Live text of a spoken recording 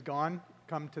Gone,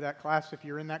 come to that class. If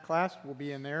you're in that class, we'll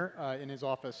be in there in his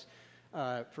office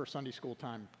for Sunday school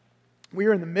time. We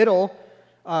are in the middle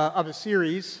of a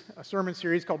sermon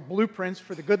series called Blueprints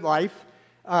for the Good Life,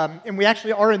 and we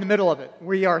actually are in the middle of it.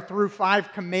 We are through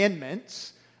 5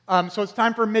 commandments, so it's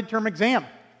time for a midterm exam.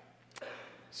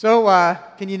 So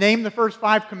can you name the first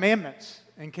 5 commandments,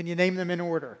 and can you name them in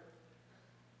order?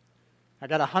 I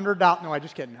got $100. No, I'm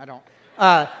just kidding. I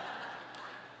don't.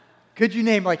 Could you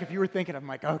name, like, if you were thinking, I'm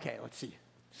like, okay, let's see.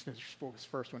 This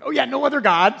first one. Oh, yeah, no other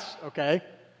gods. Okay.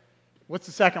 What's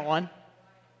the second one?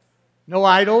 No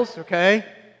idols. Okay.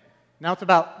 Now it's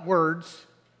about words.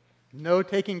 No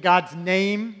taking God's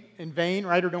name in vain,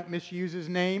 right? Or don't misuse his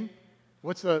name.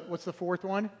 What's the fourth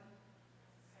one?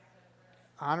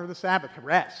 Honor the Sabbath.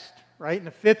 Rest, right? And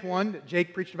the 5th one that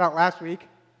Jake preached about last week.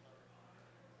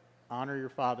 Honor your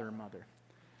father and mother.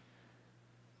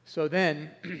 So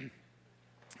then...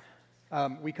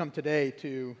 we come today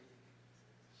to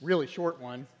a really short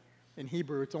one. In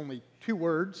Hebrew, it's only 2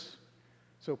 words,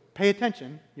 so pay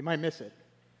attention. You might miss it.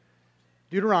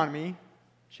 Deuteronomy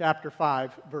chapter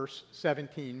 5, verse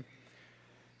 17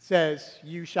 says,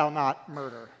 "You shall not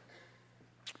murder."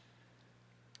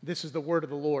 This is the word of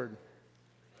the Lord.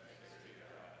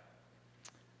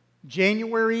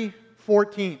 January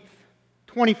 14th,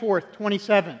 24th,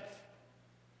 27th.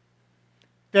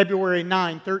 February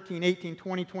 9, 13, 18,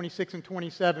 20, 26, and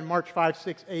 27. March 5,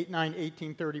 6, 8, 9,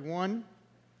 18, 31.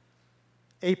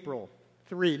 April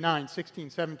 3, 9, 16,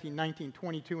 17, 19,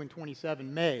 22, and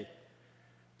 27. May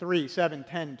 3, 7,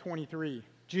 10, 23.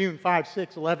 June 5,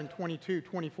 6, 11, 22,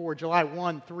 24. July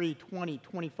 1, 3, 20,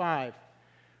 25.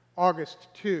 August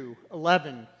 2,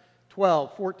 11,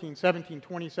 12, 14, 17,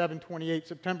 27, 28.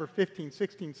 September 15,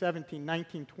 16, 17,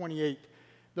 19, 28.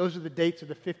 Those are the dates of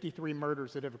the 53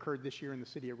 murders that have occurred this year in the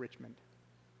city of Richmond.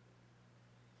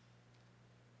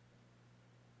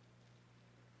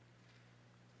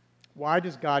 Why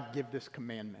does God give this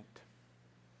commandment?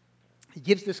 He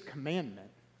gives this commandment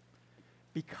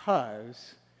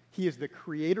because he is the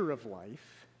creator of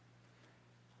life,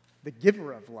 the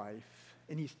giver of life,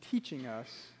 and he's teaching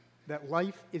us that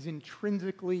life is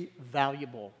intrinsically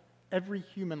valuable. Every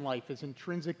human life is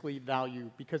intrinsically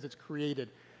valued because it's created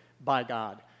by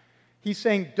God. He's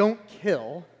saying, don't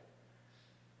kill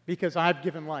because I've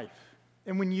given life.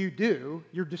 And when you do,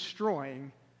 you're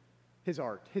destroying his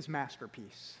art, his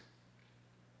masterpiece.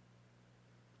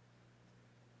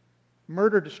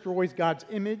 Murder destroys God's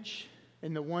image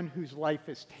in the one whose life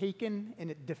is taken,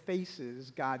 and it defaces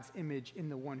God's image in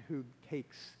the one who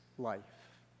takes life.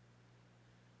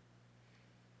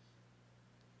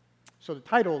 So the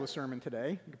title of the sermon today,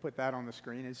 you can put that on the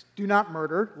screen, is Do Not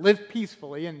Murder, Live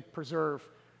Peacefully, and Preserve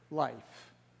Life.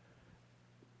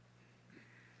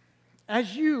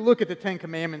 As you look at the 10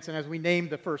 Commandments, and as we named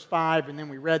the first 5, and then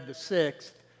we read the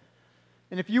 6th,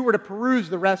 and if you were to peruse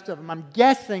the rest of them, I'm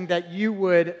guessing that you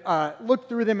would look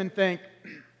through them and think,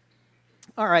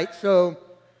 all right, so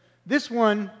this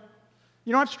one,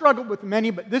 I've struggled with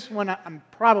many, but this one I'm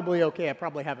probably okay. I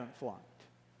probably haven't flunked.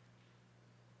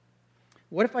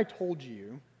 What if I told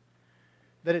you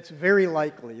that it's very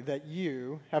likely that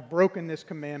you have broken this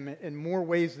commandment in more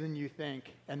ways than you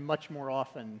think and much more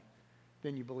often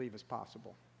than you believe is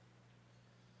possible?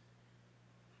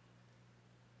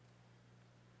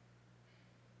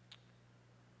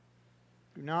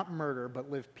 Do not murder,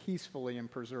 but live peacefully and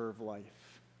preserve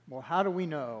life. Well, how do we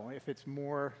know if it's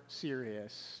more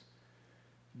serious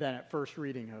than at first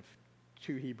reading of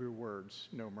 2 Hebrew words,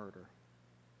 no murder?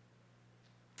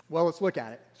 Well, let's look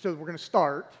at it. So we're going to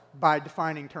start by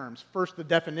defining terms. First, the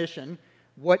definition.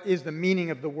 What is the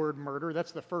meaning of the word murder?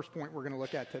 That's the first point we're going to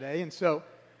look at today. And so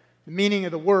the meaning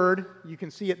of the word, you can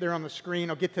see it there on the screen.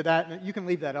 I'll get to that. You can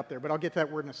leave that up there, but I'll get to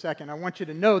that word in a second. I want you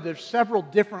to know there's several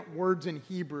different words in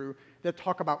Hebrew that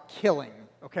talk about killing,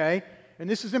 okay? And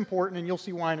this is important, and you'll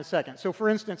see why in a second. So, for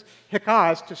instance,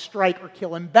 hikah is to strike or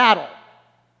kill in battle.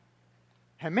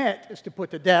 Hemet is to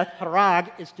put to death.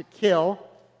 Harag is to kill.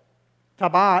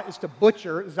 Tabah is to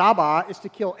butcher. Zabah is to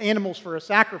kill animals for a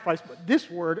sacrifice. But this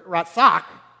word, ratzak,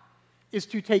 is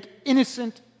to take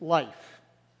innocent life.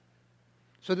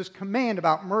 So this command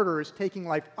about murder is taking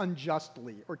life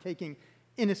unjustly or taking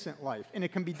innocent life. And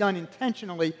it can be done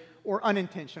intentionally or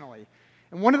unintentionally.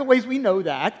 And one of the ways we know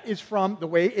that is from the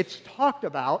way it's talked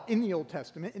about in the Old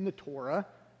Testament, in the Torah,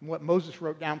 and what Moses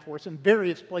wrote down for us in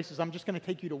various places. I'm just going to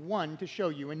take you to one to show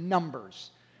you in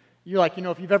Numbers. You're like,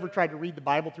 if you've ever tried to read the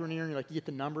Bible through an ear and you get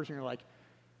the numbers and you're like,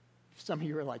 some of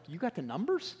you are like, you got the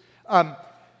numbers? You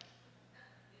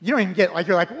don't even get,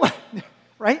 you're like, what?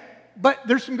 Right? But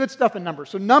there's some good stuff in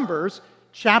Numbers. So Numbers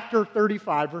chapter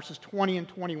 35, verses 20 and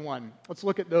 21. Let's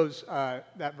look at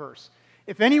that verse.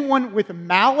 If anyone with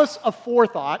malice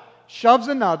aforethought shoves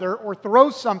another or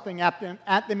throws something at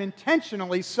them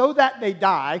intentionally so that they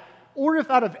die, or if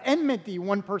out of enmity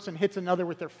one person hits another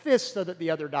with their fist so that the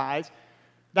other dies,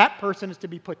 that person is to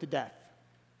be put to death.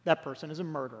 That person is a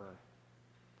murderer.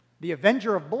 The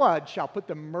avenger of blood shall put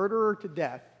the murderer to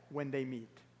death when they meet.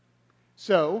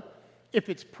 So, if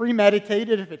it's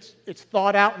premeditated, if it's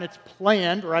thought out and it's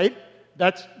planned, right,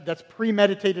 that's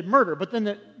premeditated murder. But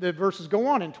then the verses go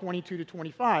on in 22 to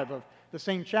 25 of the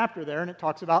same chapter there, and it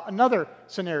talks about another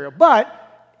scenario.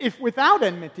 But if without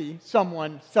enmity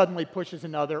someone suddenly pushes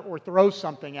another or throws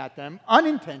something at them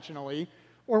unintentionally,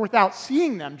 or without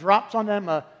seeing them, drops on them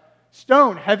a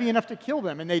stone heavy enough to kill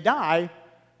them, and they die,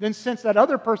 then since that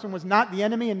other person was not the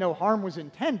enemy and no harm was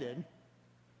intended,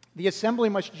 the assembly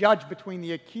must judge between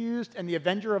the accused and the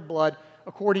avenger of blood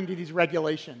according to these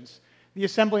regulations. The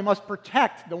assembly must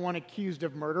protect the one accused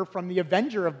of murder from the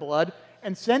avenger of blood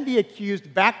and send the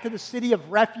accused back to the city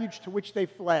of refuge to which they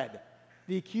fled.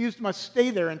 The accused must stay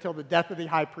there until the death of the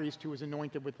high priest who was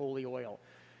anointed with holy oil.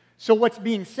 So what's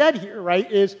being said here,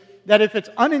 right, is that if it's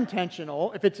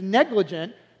unintentional, if it's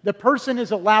negligent, the person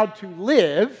is allowed to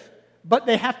live, but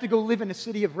they have to go live in a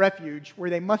city of refuge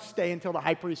where they must stay until the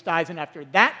high priest dies, and after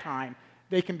that time,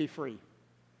 they can be free.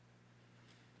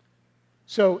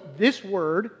 So this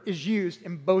word is used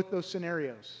in both those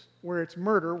scenarios, where it's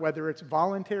murder, whether it's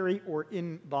voluntary or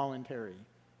involuntary,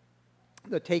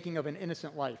 the taking of an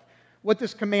innocent life. What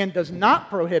this command does not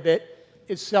prohibit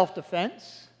is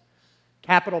self-defense,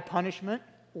 capital punishment,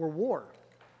 or war.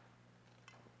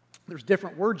 There's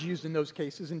different words used in those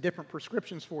cases and different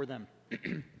prescriptions for them.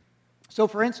 So,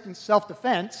 for instance,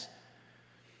 self-defense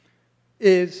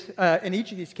is, in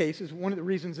each of these cases, one of the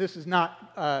reasons this is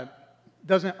not,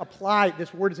 doesn't apply,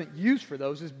 this word isn't used for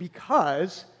those, is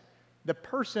because the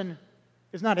person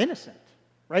is not innocent,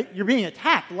 right? You're being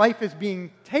attacked. Life is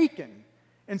being taken.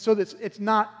 And so it's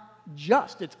not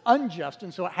just, it's unjust,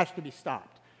 and so it has to be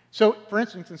stopped. So, for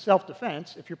instance, in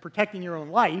self-defense, if you're protecting your own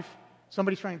life,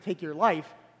 somebody's trying to take your life,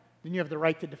 then you have the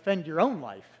right to defend your own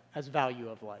life as value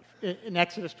of life. In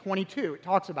Exodus 22, it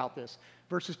talks about this,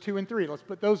 verses 2 and 3. Let's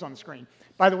put those on the screen.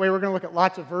 By the way, we're going to look at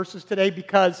lots of verses today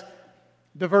because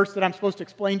the verse that I'm supposed to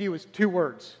explain to you is 2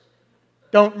 words.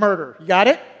 Don't murder. You got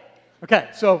it? Okay,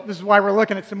 so this is why we're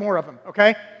looking at some more of them,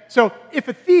 okay? So if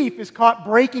a thief is caught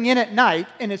breaking in at night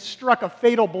and is struck a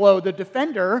fatal blow, the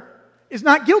defender is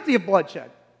not guilty of bloodshed,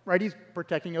 right? He's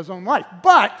protecting his own life.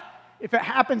 But if it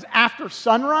happens after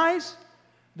sunrise,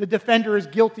 the defender is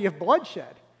guilty of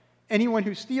bloodshed. Anyone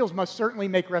who steals must certainly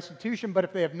make restitution, but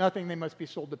if they have nothing, they must be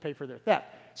sold to pay for their theft.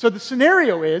 So the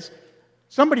scenario is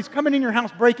somebody's coming in your house,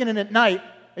 breaking in at night,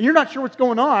 and you're not sure what's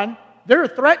going on. They're a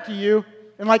threat to you,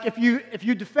 and like if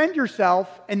you defend yourself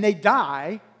and they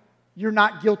die, you're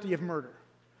not guilty of murder.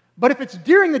 But if it's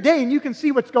during the day and you can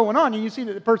see what's going on and you see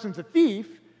that the person's a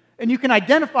thief and you can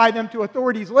identify them to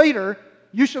authorities later,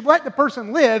 you should let the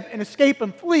person live and escape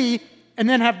and flee and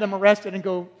then have them arrested and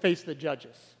go face the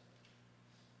judges.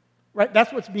 Right?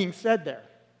 That's what's being said there.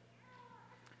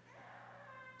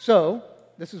 So,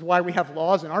 this is why we have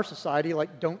laws in our society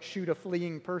like don't shoot a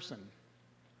fleeing person.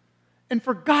 And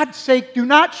for God's sake, do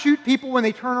not shoot people when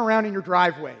they turn around in your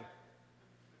driveway.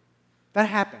 That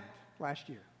happened last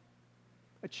year.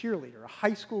 A cheerleader, a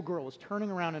high school girl, was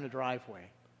turning around in a driveway.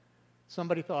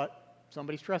 Somebody thought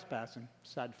somebody's trespassing,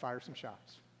 decided to fire some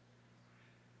shots.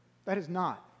 That is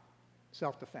not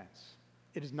self-defense.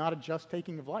 It is not a just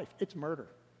taking of life. It's murder.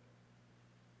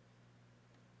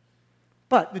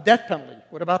 But the death penalty,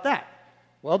 what about that?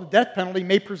 Well, the death penalty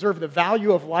may preserve the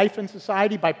value of life in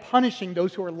society by punishing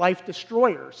those who are life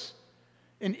destroyers.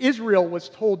 And Israel was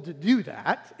told to do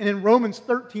that. And in Romans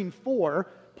 13:4,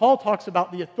 Paul talks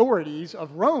about the authorities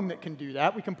of Rome that can do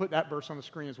that. We can put that verse on the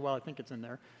screen as well. I think it's in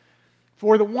there.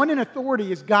 For the one in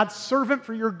authority is God's servant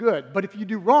for your good. But if you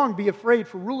do wrong, be afraid,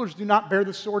 for rulers do not bear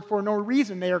the sword for no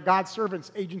reason. They are God's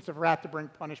servants, agents of wrath to bring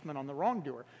punishment on the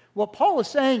wrongdoer. What Paul is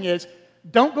saying is,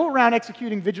 don't go around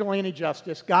executing vigilante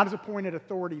justice. God has appointed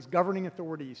authorities, governing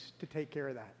authorities, to take care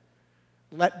of that.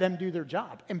 Let them do their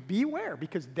job. And beware,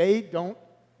 because they don't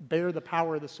bear the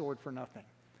power of the sword for nothing.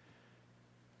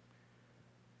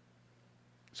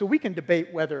 So we can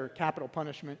debate whether capital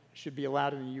punishment should be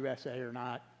allowed in the USA or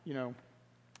not,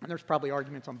 and there's probably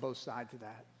arguments on both sides of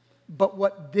that. But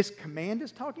what this command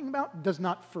is talking about does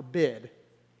not forbid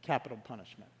capital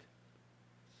punishment.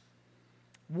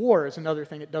 War is another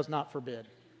thing it does not forbid.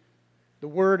 The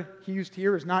word used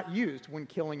here is not used when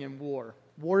killing in war.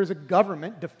 War is a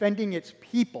government defending its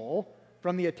people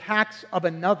from the attacks of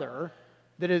another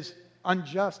that is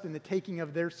unjust in the taking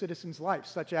of their citizens' lives,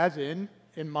 such as in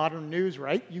modern news,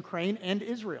 right? Ukraine and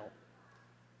Israel.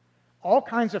 All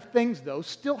kinds of things, though,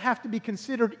 still have to be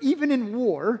considered, even in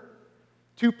war,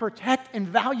 to protect and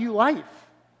value life.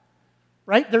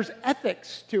 Right? There's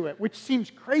ethics to it, which seems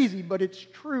crazy, but it's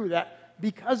true that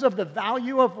because of the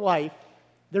value of life,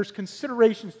 there's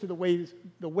considerations to the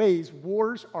ways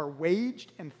wars are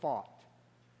waged and fought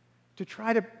to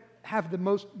try to have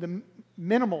the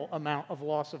minimal amount of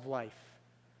loss of life.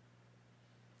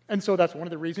 And so that's one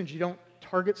of the reasons you don't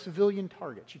target civilian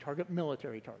targets. You target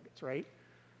military targets, right?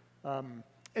 And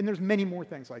there's many more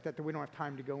things like that we don't have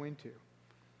time to go into.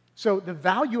 So the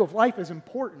value of life is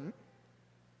important,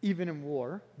 even in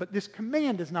war, but this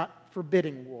command is not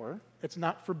forbidding war. It's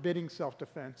not forbidding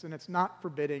self-defense, and it's not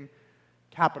forbidding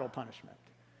capital punishment.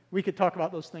 We could talk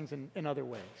about those things in other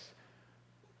ways.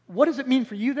 What does it mean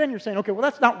for you then? You're saying, okay, well,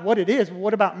 that's not what it is.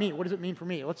 What about me? What does it mean for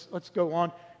me? Let's go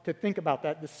on to think about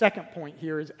that. The second point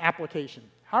here is application.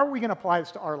 How are we going to apply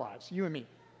this to our lives, you and me?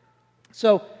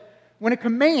 So when a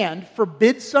command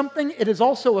forbids something, it is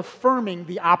also affirming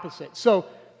the opposite. So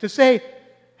to say,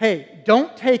 hey,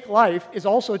 don't take life is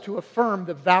also to affirm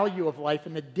the value of life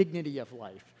and the dignity of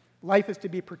life. Life is to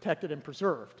be protected and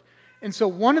preserved. And so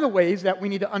one of the ways that we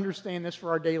need to understand this for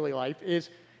our daily life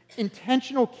is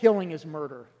intentional killing is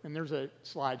murder. And there's a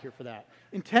slide here for that.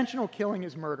 Intentional killing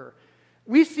is murder.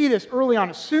 We see this early on.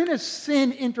 As soon as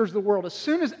sin enters the world, as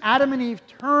soon as Adam and Eve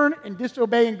turn and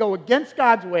disobey and go against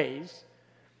God's ways,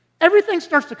 everything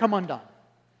starts to come undone.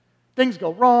 Things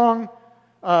go wrong.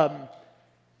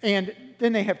 And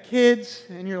then they have kids,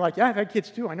 and you're like, yeah, I've had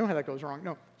kids too. I know how that goes wrong.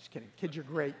 No, just kidding. Kids, you're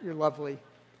great. You're lovely.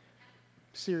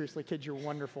 Seriously, kids, you're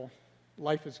wonderful.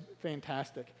 Life is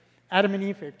fantastic. Adam and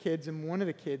Eve have kids, and one of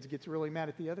the kids gets really mad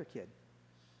at the other kid.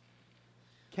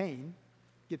 Cain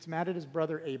gets mad at his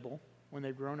brother Abel when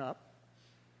they've grown up,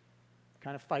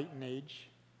 kind of fight in age,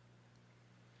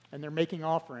 and they're making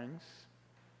offerings.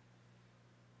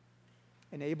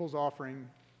 And Abel's offering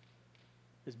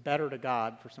is better to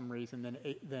God for some reason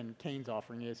than Cain's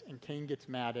offering is, and Cain gets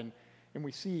mad, and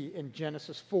we see in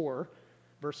Genesis 4,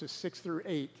 verses 6 through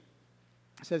 8,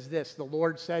 it says this, the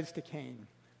Lord says to Cain,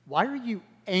 why are you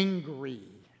angry?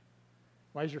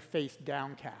 Why is your face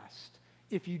downcast?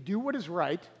 If you do what is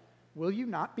right, will you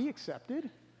not be accepted?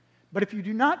 But if you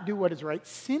do not do what is right,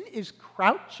 sin is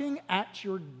crouching at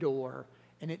your door,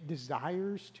 and it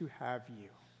desires to have you.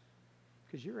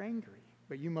 Because you're angry,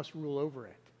 but you must rule over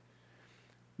it.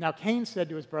 Now Cain said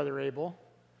to his brother Abel,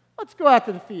 let's go out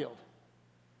to the field.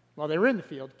 While they were in the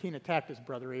field, Cain attacked his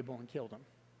brother Abel and killed him.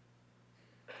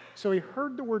 So he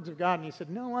heard the words of God, and he said,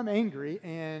 no, I'm angry,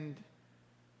 and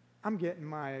I'm getting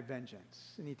my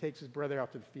vengeance. And he takes his brother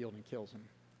out to the field and kills him.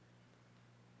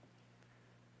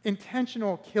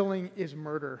 Intentional killing is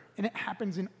murder, and it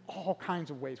happens in all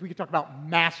kinds of ways. We could talk about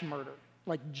mass murder,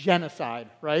 like genocide,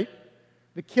 right?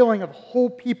 The killing of whole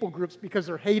people groups because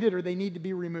they're hated or they need to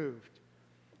be removed.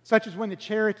 Such as when the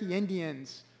Cherokee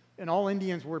Indians and all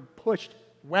Indians were pushed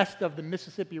west of the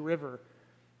Mississippi River,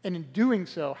 and in doing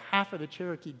so, half of the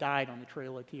Cherokee died on the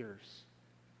Trail of Tears.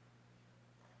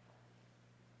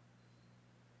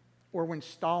 Or when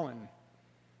Stalin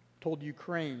told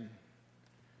Ukraine,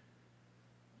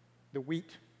 the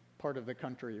wheat part of the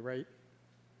country, right,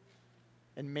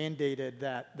 and mandated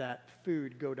that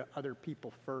food go to other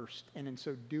people first, and in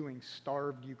so doing,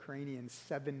 starved Ukrainians.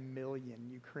 7 million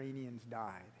Ukrainians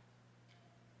died.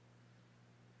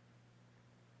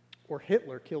 Or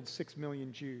Hitler killed 6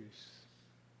 million Jews.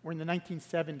 Or in the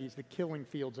 1970s, the killing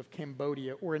fields of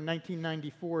Cambodia. Or in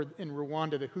 1994, in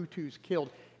Rwanda, the Hutus killed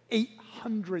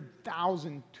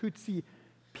 800,000 Tutsi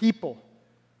people.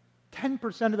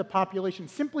 10% of the population,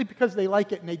 simply because they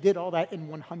like it, and they did all that in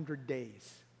 100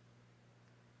 days.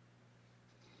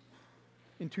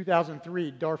 In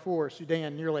 2003, Darfur,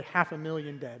 Sudan, nearly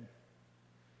 500,000 dead.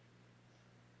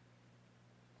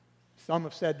 Some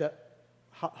have said that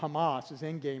Hamas's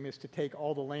endgame is to take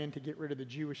all the land to get rid of the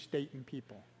Jewish state and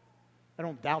people. I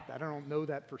don't doubt that. I don't know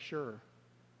that for sure.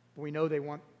 But we know they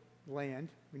want land.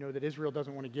 We know that Israel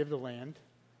doesn't want to give the land.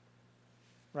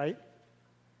 Right?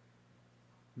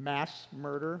 Mass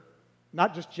murder.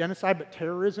 Not just genocide, but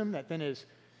terrorism that then is,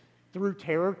 through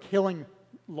terror, killing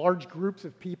large groups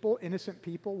of people, innocent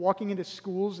people, walking into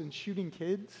schools and shooting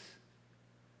kids.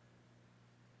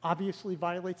 Obviously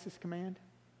violates this command.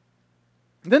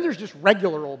 And then there's just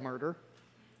regular old murder,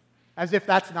 as if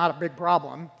that's not a big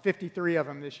problem. 53 of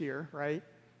them this year, right?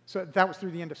 So that was through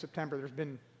the end of September.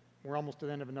 We're almost to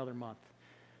the end of another month.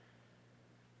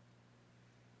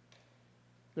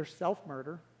 There's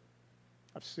self-murder,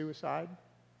 of suicide.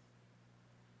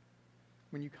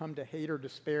 When you come to hate or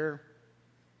despair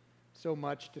so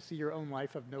much to see your own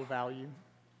life of no value?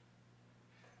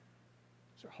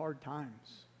 These are hard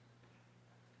times.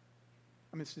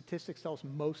 I mean, statistics tell us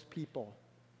most people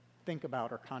think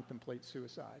about or contemplate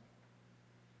suicide.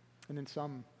 And then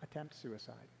some attempt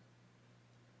suicide.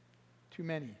 Too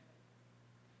many.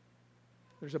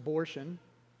 There's abortion,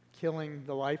 killing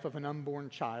the life of an unborn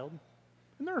child.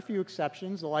 And there are a few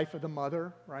exceptions, the life of the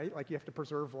mother, right? Like you have to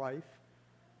preserve life.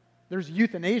 There's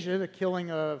euthanasia, the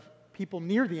killing of people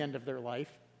near the end of their life,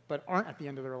 but aren't at the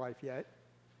end of their life yet.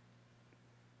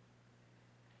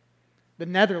 The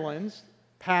Netherlands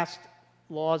passed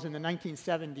laws in the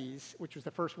 1970s, which was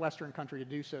the first Western country to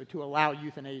do so, to allow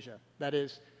euthanasia. That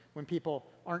is, when people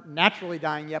aren't naturally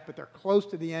dying yet, but they're close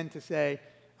to the end to say,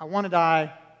 I want to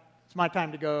die, it's my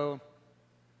time to go,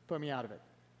 put me out of it.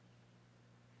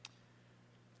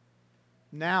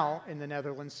 Now, in the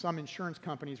Netherlands, some insurance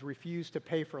companies refuse to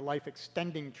pay for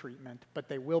life-extending treatment, but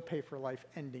they will pay for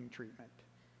life-ending treatment.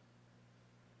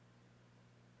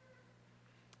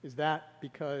 Is that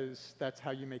because that's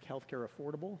how you make healthcare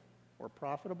affordable or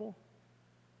profitable?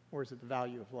 Or is it the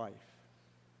value of life?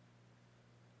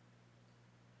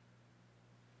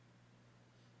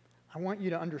 I want you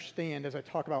to understand, as I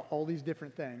talk about all these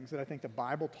different things that I think the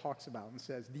Bible talks about and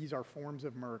says these are forms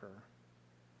of murder.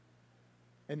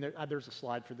 And there's a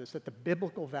slide for this, that the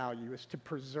biblical value is to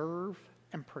preserve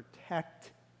and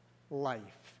protect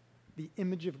life, the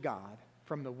image of God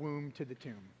from the womb to the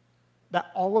tomb. That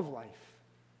all of life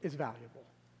is valuable.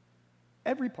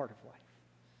 Every part of life.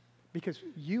 Because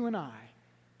you and I,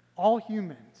 all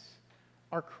humans,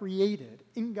 are created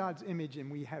in God's image and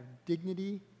we have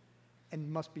dignity and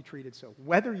must be treated so.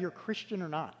 Whether you're Christian or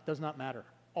not, does not matter.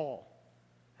 All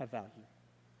have value.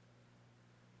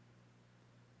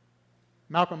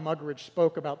 Malcolm Muggeridge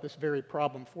spoke about this very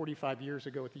problem 45 years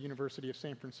ago at the University of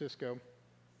San Francisco.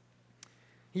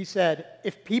 He said,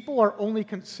 if people are only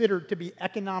considered to be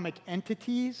economic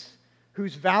entities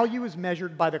whose value is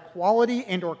measured by the quality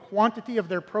and or quantity of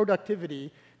their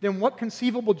productivity, then what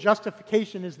conceivable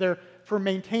justification is there for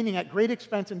maintaining at great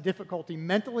expense and difficulty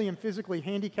mentally and physically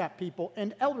handicapped people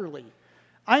and elderly?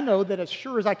 I know that as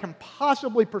sure as I can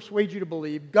possibly persuade you to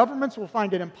believe, governments will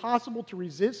find it impossible to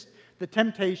resist the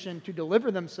temptation to deliver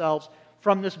themselves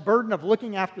from this burden of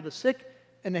looking after the sick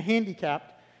and the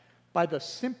handicapped by the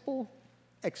simple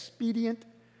expedient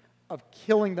of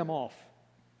killing them off.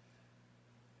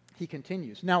 He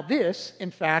continues. Now this, in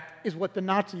fact, is what the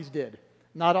Nazis did.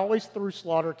 Not always through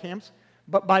slaughter camps,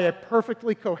 but by a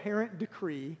perfectly coherent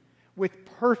decree with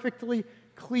perfectly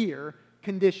clear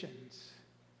conditions.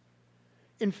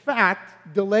 In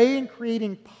fact, delay in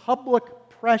creating public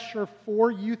pressure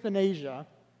for euthanasia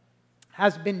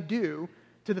has been due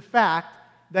to the fact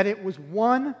that it was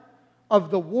one of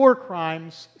the war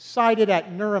crimes cited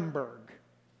at Nuremberg.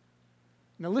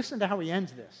 Now listen to how he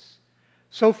ends this.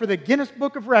 So for the Guinness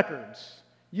Book of Records,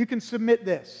 you can submit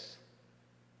this,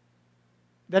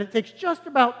 that it takes just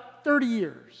about 30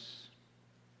 years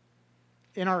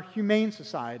in our humane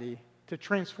society to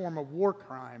transform a war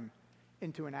crime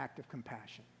into an act of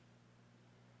compassion.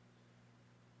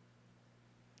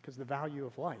 Because the value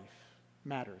of life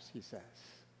matters, he says.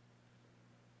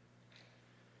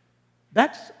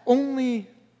 That's only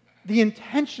the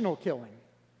intentional killing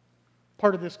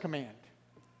part of this command.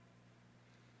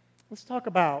 Let's talk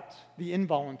about the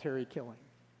involuntary killing,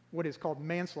 what is called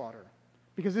manslaughter.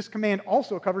 Because this command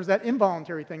also covers that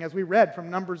involuntary thing, as we read from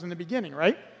Numbers in the beginning,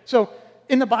 right? So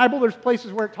in the Bible, there's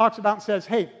places where it talks about and says,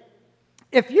 hey,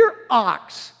 if your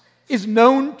ox is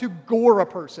known to gore a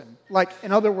person, like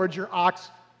in other words, your ox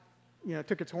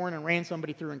took its horn and ran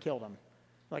somebody through and killed them.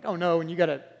 Like, oh no, and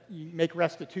you make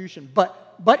restitution.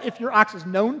 But if your ox is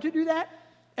known to do that,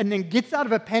 and then gets out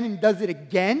of a pen and does it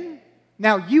again,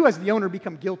 now you as the owner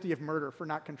become guilty of murder for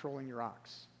not controlling your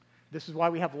ox. This is why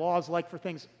we have laws like for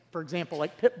things, for example,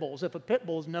 like pit bulls. If a pit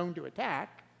bull is known to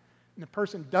attack, and the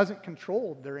person doesn't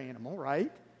control their animal,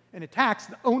 right, and attacks,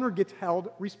 the owner gets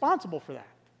held responsible for that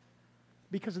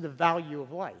because of the value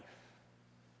of life.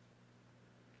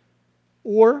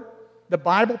 Or the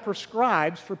Bible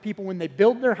prescribes for people when they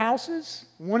build their houses,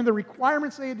 one of the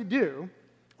requirements they had to do,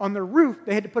 on their roof,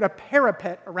 they had to put a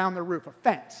parapet around their roof, a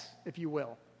fence, if you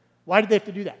will. Why did they have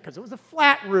to do that? Because it was a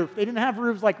flat roof. They didn't have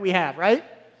roofs like we have, right? In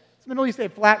the Middle East, they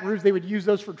had flat roofs. They would use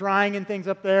those for drying and things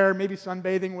up there, maybe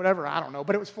sunbathing, whatever, I don't know.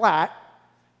 But it was flat,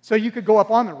 so you could go up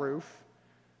on the roof.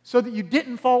 So that you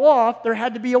didn't fall off, there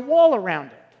had to be a wall around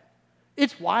it.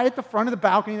 It's why at the front of the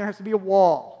balcony there has to be a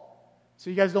wall,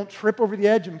 so you guys don't trip over the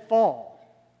edge and fall.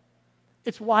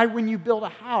 It's why when you build a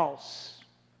house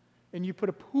and you put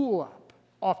a pool up,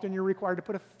 often you're required to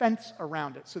put a fence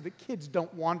around it so that kids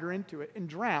don't wander into it and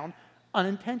drown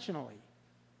unintentionally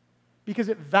because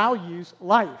it values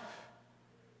life.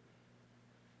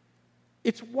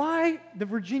 It's why the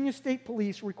Virginia State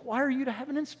Police require you to have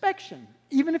an inspection.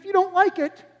 Even if you don't like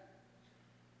it,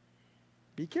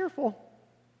 be careful.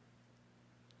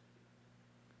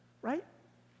 Right?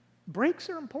 Brakes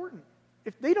are important.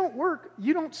 If they don't work,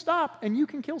 you don't stop and you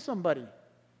can kill somebody.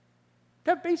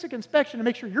 To have basic inspection to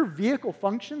make sure your vehicle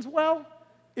functions well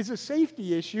is a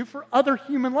safety issue for other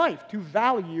human life, to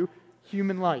value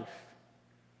human life.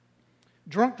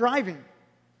 Drunk driving.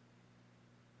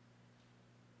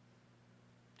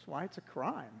 That's why it's a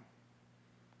crime.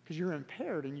 Because you're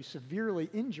impaired and you severely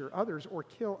injure others or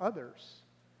kill others.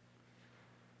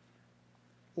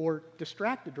 Or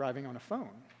distracted driving on a phone.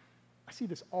 I see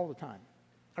this all the time.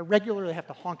 I regularly have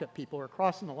to honk at people who are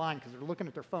crossing the line because they're looking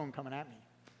at their phone coming at me.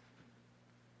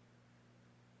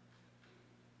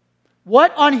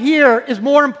 What on here is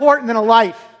more important than a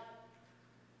life?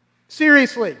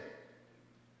 Seriously.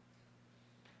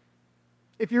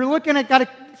 If you're looking at, got to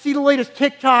see the latest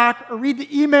TikTok or read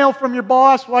the email from your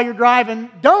boss while you're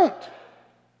driving, don't.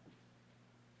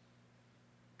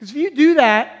 Because if you do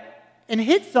that and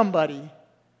hit somebody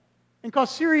and cause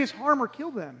serious harm or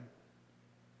kill them,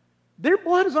 their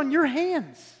blood is on your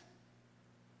hands.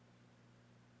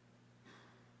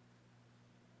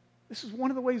 This is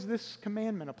one of the ways this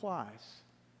commandment applies.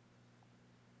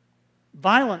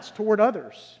 Violence toward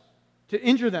others, to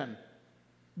injure them.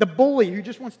 The bully who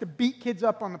just wants to beat kids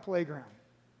up on the playground.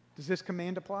 Does this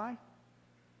command apply?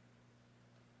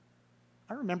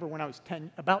 I remember when I was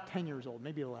about 10 years old,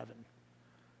 maybe 11.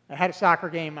 I had a soccer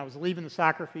game. I was leaving the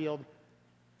soccer field,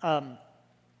 and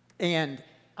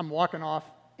I'm walking off,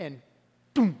 and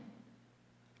boom,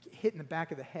 get hit in the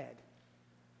back of the head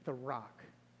with a rock.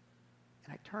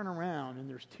 And I turn around, and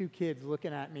there's two kids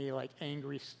looking at me like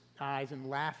angry eyes and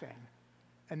laughing,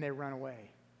 and they run away.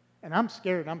 And I'm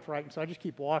scared, I'm frightened, so I just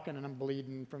keep walking, and I'm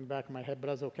bleeding from the back of my head, but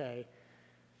I was okay.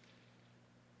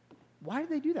 Why did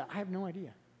they do that? I have no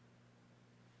idea.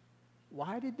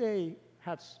 Why did they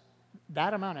have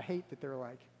that amount of hate that they're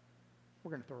like,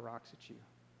 we're going to throw rocks at you?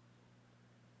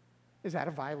 Is that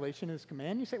a violation of this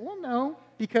command? You say, well, no,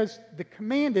 because the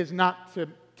command is not to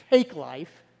take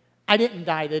life. I didn't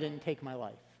die, they didn't take my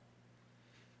life.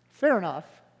 Fair enough.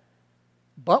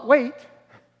 But wait.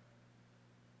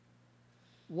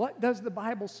 What does the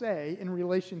Bible say in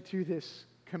relation to this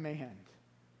command?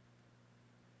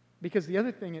 Because the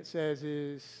other thing it says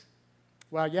is,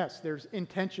 well, yes, there's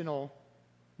intentional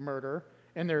murder,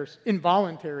 and there's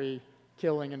involuntary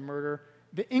killing and murder.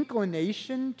 The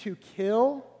inclination to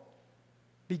kill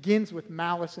begins with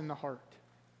malice in the heart.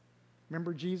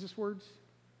 Remember Jesus' words?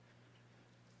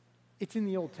 It's in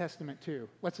the Old Testament too.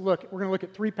 Let's look. We're going to look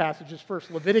at three passages first.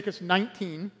 Leviticus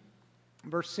 19,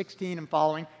 verse 16 and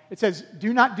following. It says,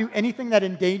 do not do anything that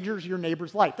endangers your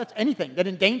neighbor's life. That's anything that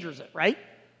endangers it, right?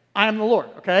 I am the Lord,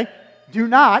 okay? Do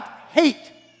not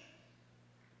hate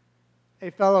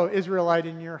a fellow Israelite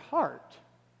in your heart.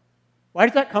 Why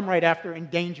does that come right after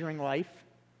endangering life?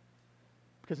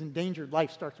 Because endangered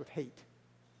life starts with hate.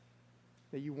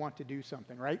 That you want to do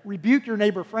something, right? Rebuke your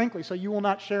neighbor frankly so you will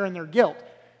not share in their guilt.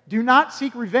 Do not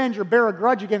seek revenge or bear a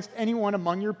grudge against anyone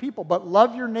among your people, but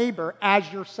love your neighbor as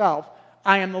yourself.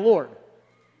 I am the Lord.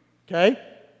 Okay?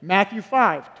 Matthew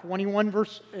 5, 21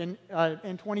 verse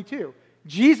and 22.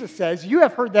 Jesus says, you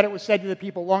have heard that it was said to the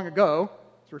people long ago,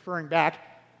 it's referring back,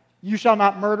 you shall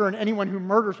not murder, and anyone who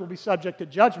murders will be subject to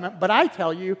judgment. But I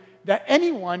tell you that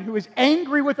anyone who is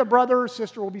angry with a brother or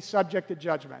sister will be subject to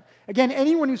judgment. Again,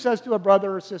 anyone who says to a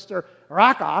brother or sister,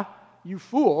 Raka, you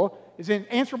fool, is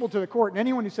answerable to the court, and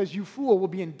anyone who says, you fool, will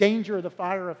be in danger of the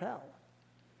fire of hell.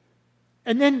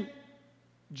 And then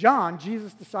John,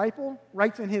 Jesus' disciple,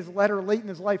 writes in his letter late in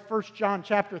his life, 1 John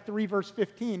chapter 3, verse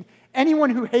 15, anyone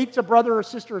who hates a brother or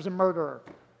sister is a murderer.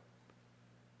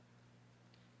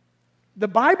 The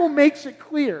Bible makes it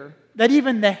clear that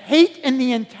even the hate and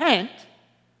the intent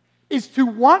is to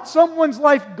want someone's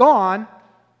life gone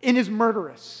and is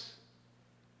murderous.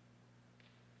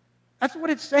 That's what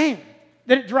it's saying,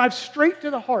 that it drives straight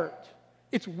to the heart.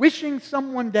 It's wishing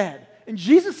someone dead. And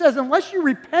Jesus says, unless you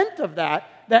repent of that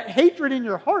hatred in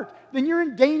your heart, then you're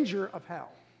in danger of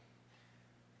hell.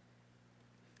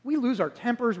 We lose our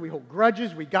tempers, we hold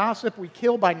grudges, we gossip, we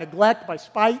kill by neglect, by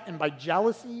spite, and by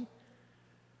jealousy.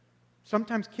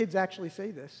 Sometimes kids actually say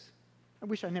this. I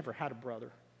wish I never had a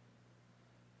brother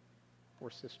or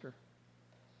sister.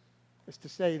 It's to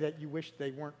say that you wish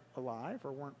they weren't alive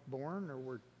or weren't born or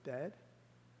were dead.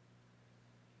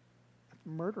 That's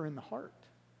murder in the heart.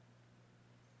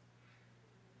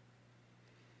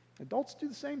 Adults do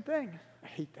the same thing. I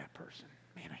hate that person.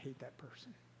 Man, I hate that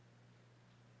person.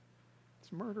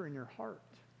 It's murder in your heart.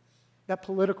 That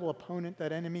political opponent,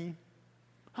 that enemy,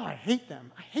 oh, I hate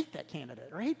them. I hate that candidate,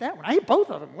 or I hate that one. I hate both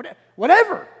of them.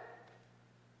 Whatever.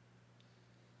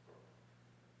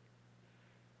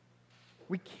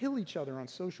 We kill each other on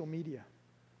social media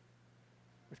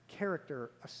with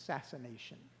character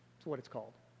assassination. That's what it's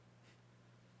called.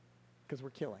 Because we're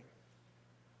killing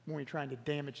when we're trying to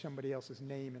damage somebody else's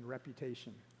name and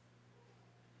reputation.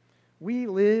 We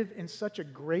live in such a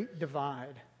great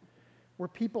divide where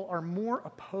people are more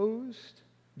opposed,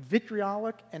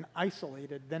 vitriolic, and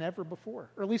isolated than ever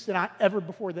before, or at least than ever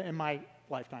before in my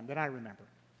lifetime that I remember.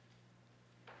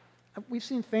 We've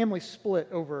seen families split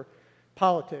over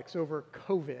politics, over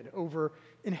COVID, over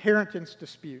inheritance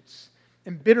disputes,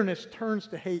 and bitterness turns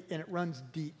to hate and it runs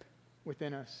deep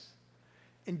within us.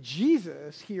 And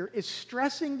Jesus here is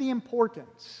stressing the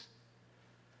importance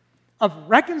of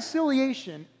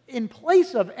reconciliation in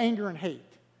place of anger and hate.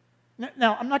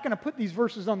 Now, I'm not going to put these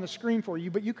verses on the screen for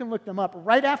you, but you can look them up.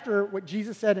 Right after what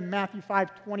Jesus said in Matthew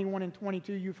 5:21 and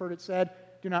 22, you've heard it said,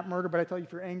 do not murder, but I tell you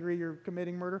if you're angry, you're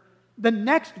committing murder. The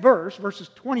next verse, verses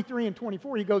 23 and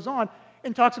 24, he goes on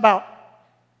and talks about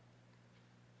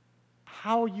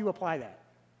how you apply that.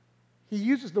 He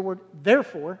uses the word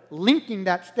therefore, linking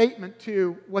that statement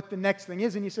to what the next thing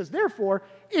is, and he says, therefore,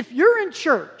 if you're in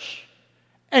church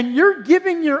and you're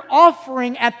giving your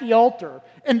offering at the altar,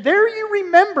 and there you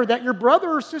remember that your brother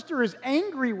or sister is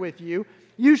angry with you,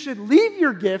 you should leave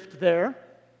your gift there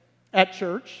at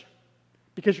church,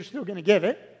 because you're still going to give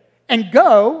it, and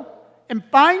go and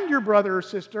find your brother or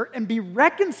sister and be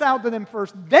reconciled to them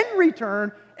first, then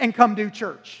return and come do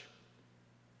church.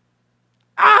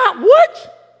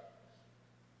 What?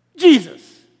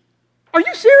 Jesus, are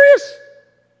you serious?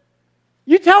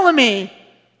 You telling me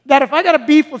that if I got a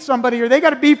beef with somebody or they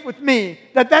got a beef with me,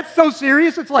 that's so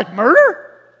serious it's like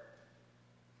murder?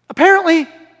 Apparently,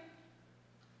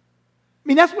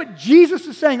 that's what Jesus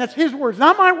is saying. That's his words,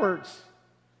 not my words.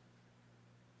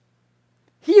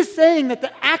 He is saying that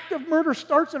the act of murder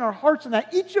starts in our hearts and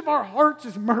that each of our hearts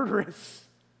is murderous.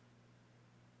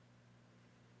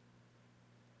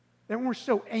 That when we're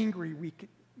so angry, we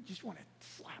just want to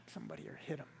slap somebody or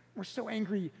hit them. We're so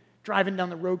angry driving down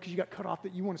the road because you got cut off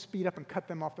that you want to speed up and cut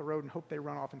them off the road and hope they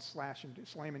run off and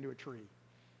slam into a tree.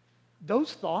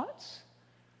 Those thoughts,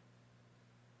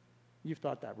 you've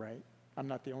thought that, right? I'm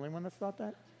not the only one that's thought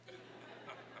that.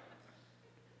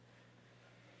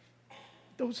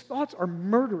 Those thoughts are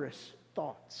murderous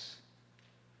thoughts.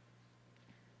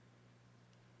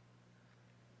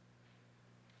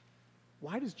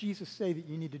 Why does Jesus say that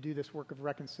you need to do this work of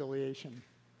reconciliation?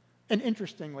 And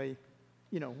interestingly,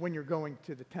 when you're going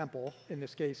to the temple, in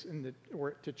this case,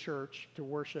 or to church, to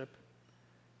worship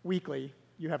weekly,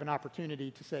 you have an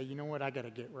opportunity to say, you know what, I got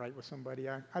to get right with somebody.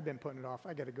 I've been putting it off.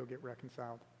 I got to go get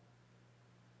reconciled.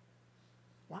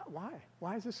 Why?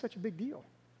 Why is this such a big deal?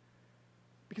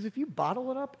 Because if you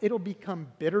bottle it up, it'll become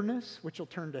bitterness, which will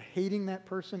turn to hating that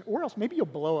person, or else maybe you'll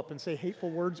blow up and say hateful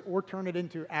words or turn it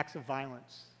into acts of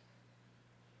violence.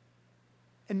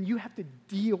 And you have to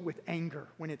deal with anger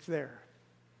when it's there.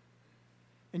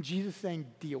 And Jesus is saying,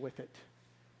 deal with it.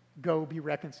 Go be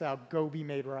reconciled. Go be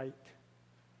made right.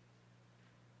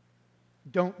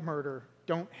 Don't murder.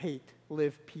 Don't hate.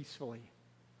 Live peacefully.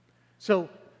 So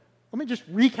let me just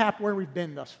recap where we've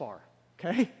been thus far,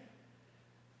 okay?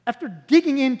 After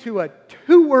digging into a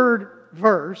 2-word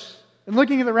verse and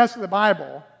looking at the rest of the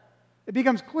Bible, it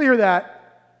becomes clear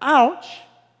that, ouch,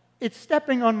 it's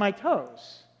stepping on my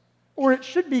toes. Or it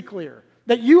should be clear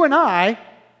that you and I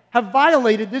have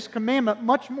violated this commandment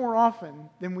much more often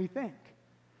than we think.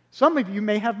 Some of you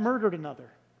may have murdered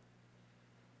another.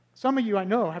 Some of you, I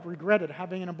know, have regretted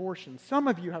having an abortion. Some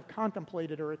of you have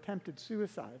contemplated or attempted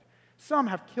suicide. Some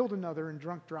have killed another in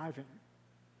drunk driving.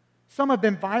 Some have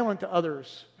been violent to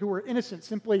others who were innocent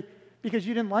simply because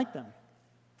you didn't like them.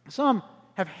 Some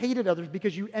have hated others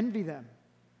because you envy them,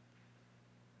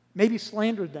 maybe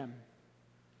slandered them.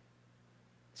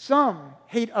 Some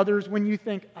hate others when you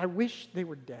think, I wish they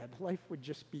were dead. Life would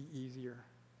just be easier.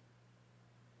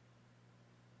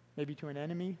 Maybe to an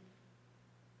enemy,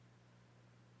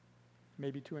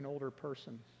 maybe to an older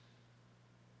person.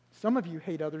 Some of you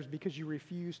hate others because you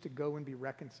refuse to go and be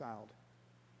reconciled,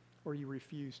 or you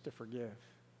refuse to forgive.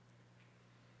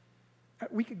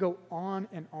 We could go on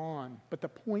and on, but the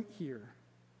point here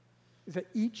is that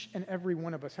each and every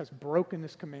one of us has broken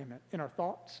this commandment in our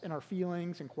thoughts, in our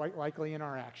feelings, and quite likely in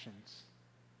our actions.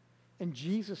 And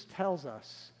Jesus tells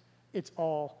us it's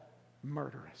all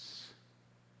murderous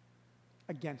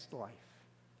against life,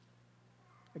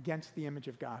 against the image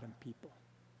of God and people.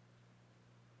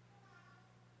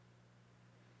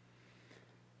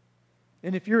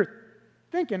 And if you're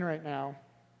thinking right now,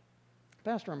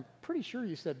 Pastor, I'm pretty sure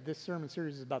you said this sermon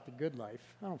series is about the good life.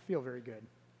 I don't feel very good.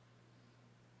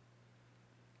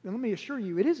 Then let me assure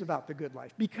you, it is about the good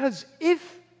life. Because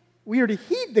if we are to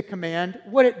heed the command,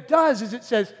 what it does is it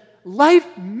says, life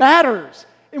matters.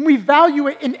 And we value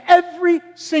it in every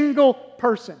single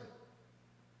person.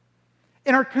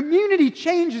 And our community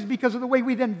changes because of the way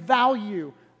we then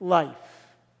value life.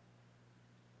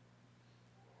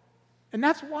 And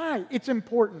that's why it's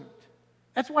important.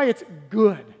 That's why it's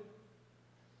good.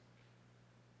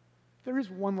 There is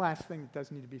one last thing that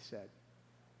does need to be said.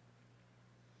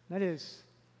 That is,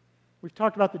 we've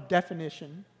talked about the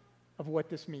definition of what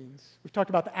this means. We've talked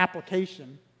about the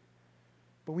application.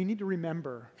 But we need to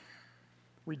remember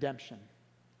redemption.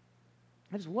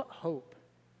 That is, what hope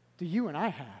do you and I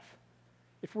have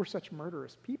if we're such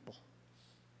murderous people?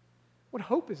 What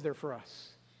hope is there for us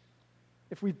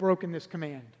if we've broken this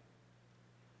command?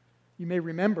 You may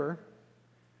remember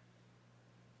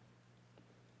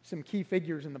some key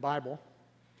figures in the Bible.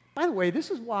 By the way, this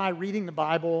is why reading the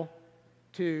Bible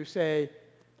to say,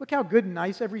 look how good and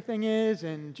nice everything is,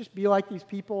 and just be like these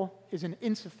people, is an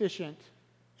insufficient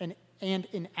and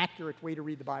inaccurate way to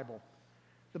read the Bible.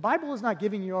 The Bible is not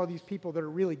giving you all these people that are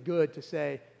really good to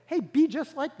say, hey, be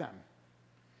just like them.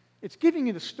 It's giving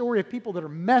you the story of people that are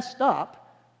messed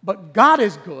up, but God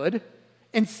is good,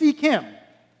 and seek Him.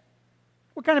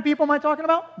 What kind of people am I talking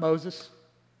about? Moses.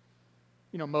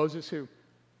 You know, Moses who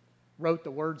wrote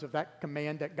the words of that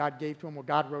command that God gave to him. Well,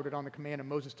 God wrote it on the command, and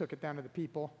Moses took it down to the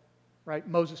people. Right?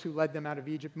 Moses who led them out of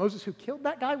Egypt. Moses who killed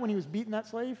that guy when he was beating that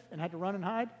slave and had to run and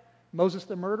hide. Moses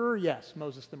the murderer? Yes,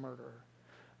 Moses the murderer.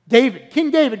 David, King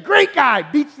David, great guy,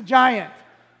 beats the giant.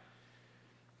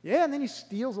 Yeah, and then he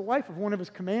steals the wife of one of his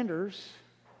commanders,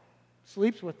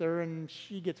 sleeps with her, and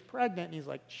she gets pregnant, and he's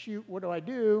like, shoot, what do I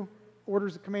do?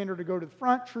 Orders the commander to go to the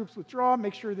front, troops withdraw,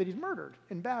 make sure that he's murdered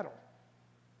in battle.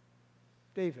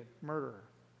 David, murderer.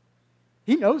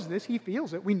 He knows this. He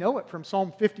feels it. We know it from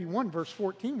Psalm 51, verse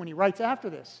 14, when he writes after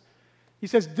this. He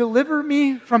says, deliver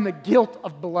me from the guilt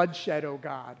of bloodshed, O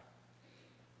God.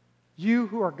 You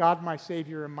who are God, my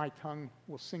Savior, and my tongue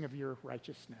will sing of your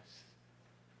righteousness.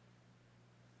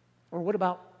 Or what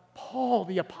about Paul,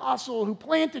 the apostle who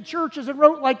planted churches and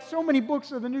wrote like so many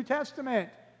books of the New Testament?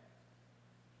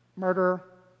 Murderer.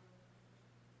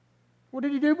 What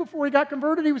did he do before he got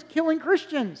converted? He was killing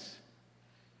Christians.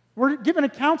 We're given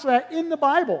accounts of that in the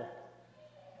Bible,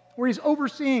 where he's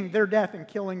overseeing their death and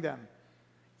killing them.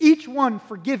 Each one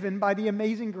forgiven by the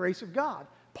amazing grace of God.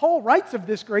 Paul writes of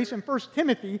this grace in 1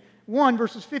 Timothy 1,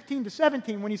 verses 15 to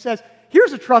 17, when he says,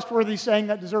 here's a trustworthy saying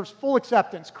that deserves full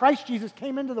acceptance. Christ Jesus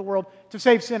came into the world to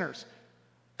save sinners,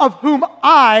 of whom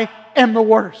I am the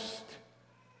worst.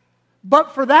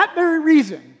 But for that very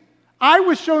reason, I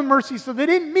was shown mercy so that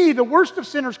in me, the worst of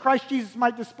sinners, Christ Jesus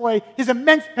might display His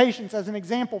immense patience as an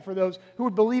example for those who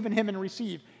would believe in Him and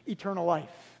receive eternal life.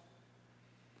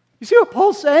 You see what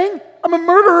Paul's saying? I'm a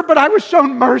murderer, but I was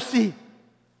shown mercy.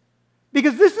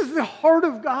 Because this is the heart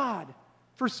of God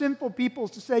for sinful people,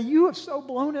 is to say, you have so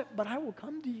blown it, but I will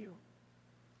come to you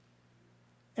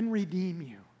and redeem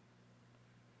you.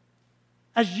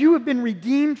 As you have been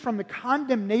redeemed from the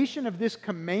condemnation of this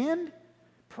command,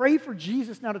 pray for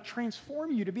Jesus now to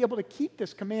transform you to be able to keep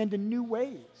this command in new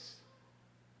ways.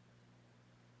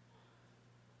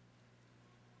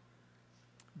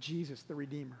 Jesus the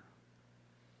Redeemer.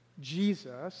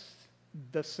 Jesus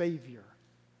the Savior.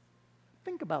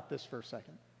 Think about this for a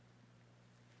second.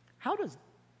 How does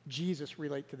Jesus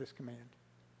relate to this command?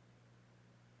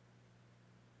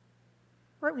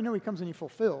 Right, we know He comes and He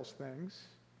fulfills things,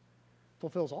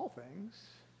 fulfills all things.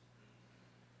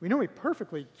 We know He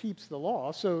perfectly keeps the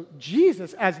law, so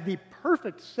Jesus, as the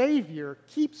perfect Savior,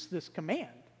 keeps this command.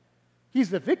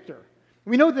 He's the victor.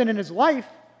 We know that in His life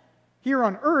here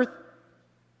on earth,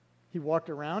 He walked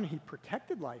around, He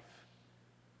protected life,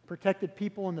 protected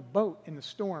people in the boat in the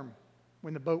storm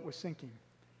when the boat was sinking,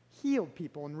 healed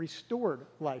people and restored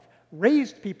life,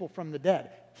 raised people from the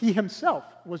dead. He Himself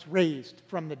was raised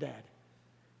from the dead.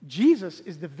 Jesus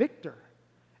is the victor.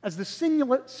 As the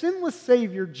sinless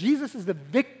Savior, Jesus is the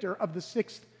victor of the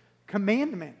sixth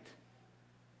commandment.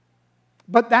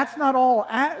 But that's not all.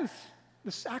 As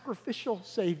the sacrificial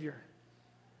Savior,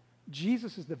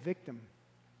 Jesus is the victim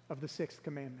of the sixth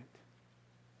commandment.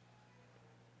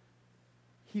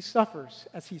 He suffers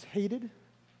as He's hated,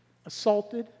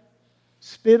 assaulted,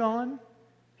 spit on,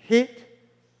 hit,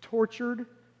 tortured,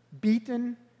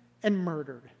 beaten, and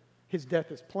murdered. His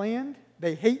death is planned.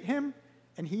 They hate Him,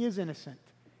 and He is innocent.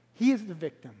 He is the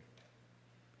victim.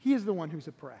 He is the one who's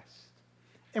oppressed.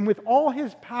 And with all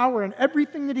His power and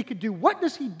everything that He could do, what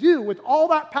does He do with all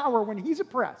that power when He's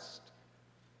oppressed?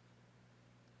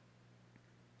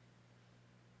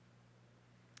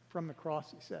 from the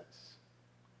cross, he says,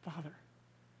 Father,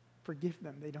 forgive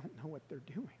them. They don't know what they're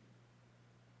doing.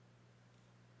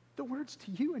 The words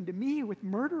to you and to me with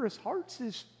murderous hearts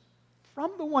is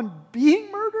from the one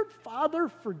being murdered, Father,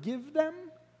 forgive them,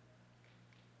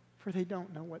 for they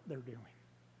don't know what they're doing.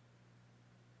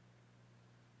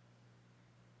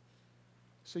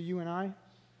 So you and I,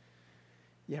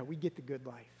 yeah, we get the good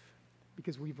life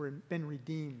because we've been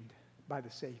redeemed by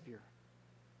the Savior.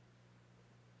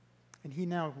 And he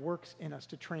now works in us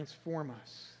to transform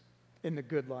us in the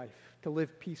good life, to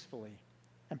live peacefully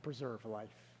and preserve life.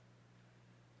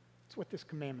 That's what this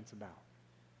commandment's about.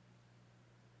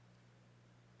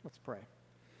 Let's pray.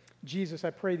 Jesus, I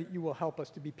pray that you will help us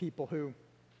to be people who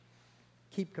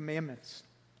keep commandments.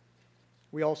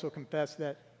 We also confess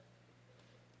that,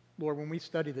 Lord, when we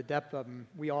study the depth of them,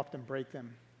 we often break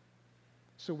them.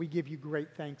 So we give you great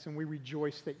thanks and we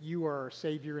rejoice that you are our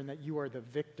Savior and that you are the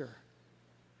victor,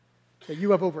 that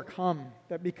you have overcome,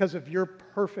 that because of your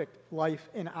perfect life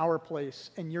in our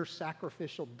place and your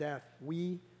sacrificial death,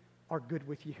 we are good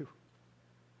with you.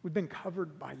 We've been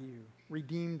covered by you,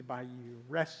 redeemed by you,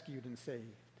 rescued and saved.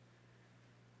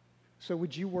 So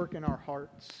would you work in our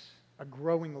hearts a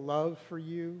growing love for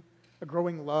you, a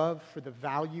growing love for the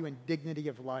value and dignity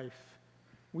of life?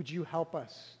 Would you help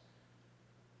us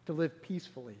to live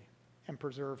peacefully and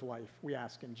preserve life? We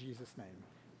ask in Jesus' name.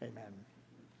 Amen.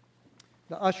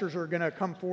 The ushers are going to come forward.